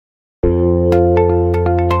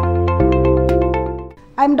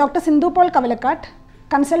I am Dr. Sindhu Paul,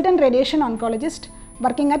 consultant radiation oncologist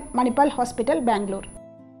working at Manipal Hospital, Bangalore.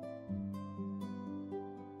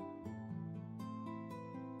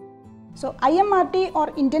 So, IMRT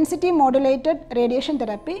or intensity modulated radiation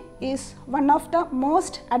therapy is one of the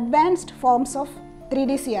most advanced forms of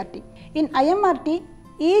 3D CRT. In IMRT,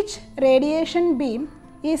 each radiation beam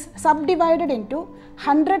is subdivided into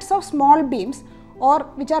hundreds of small beams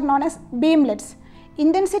which are known as beamlets.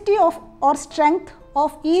 Intensity or strength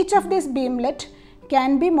of each of these beamlet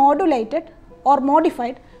can be modulated or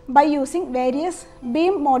modified by using various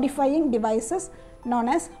beam modifying devices known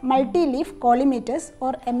as multi-leaf collimators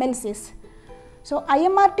or MLCs. So,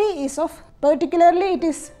 IMRT is particularly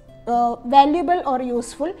valuable or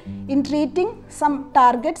useful in treating some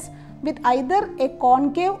targets with either a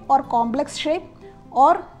concave or complex shape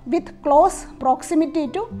or with close proximity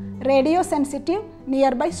to radiosensitive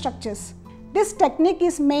nearby structures. This technique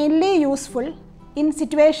is mainly useful in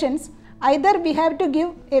situations either we have to give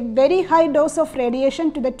a very high dose of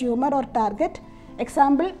radiation to the tumor or target,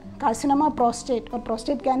 example carcinoma prostate or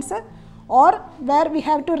prostate cancer, or where we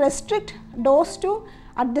have to restrict dose to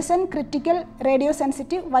adjacent critical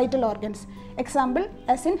radiosensitive vital organs, example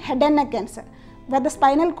as in head and neck cancer, where the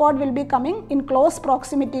spinal cord will be coming in close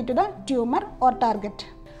proximity to the tumor or target.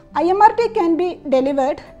 IMRT can be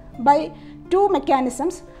delivered by two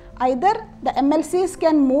mechanisms. Either the MLCs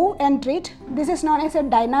can move and treat, this is known as a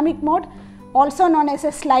dynamic mode, also known as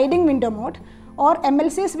a sliding window mode, or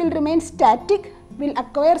MLCs will remain static, will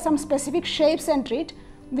acquire some specific shapes and treat,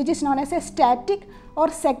 which is known as a static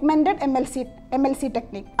or segmented MLC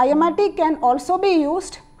technique. IMRT can also be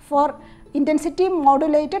used for intensity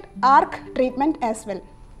modulated arc treatment as well.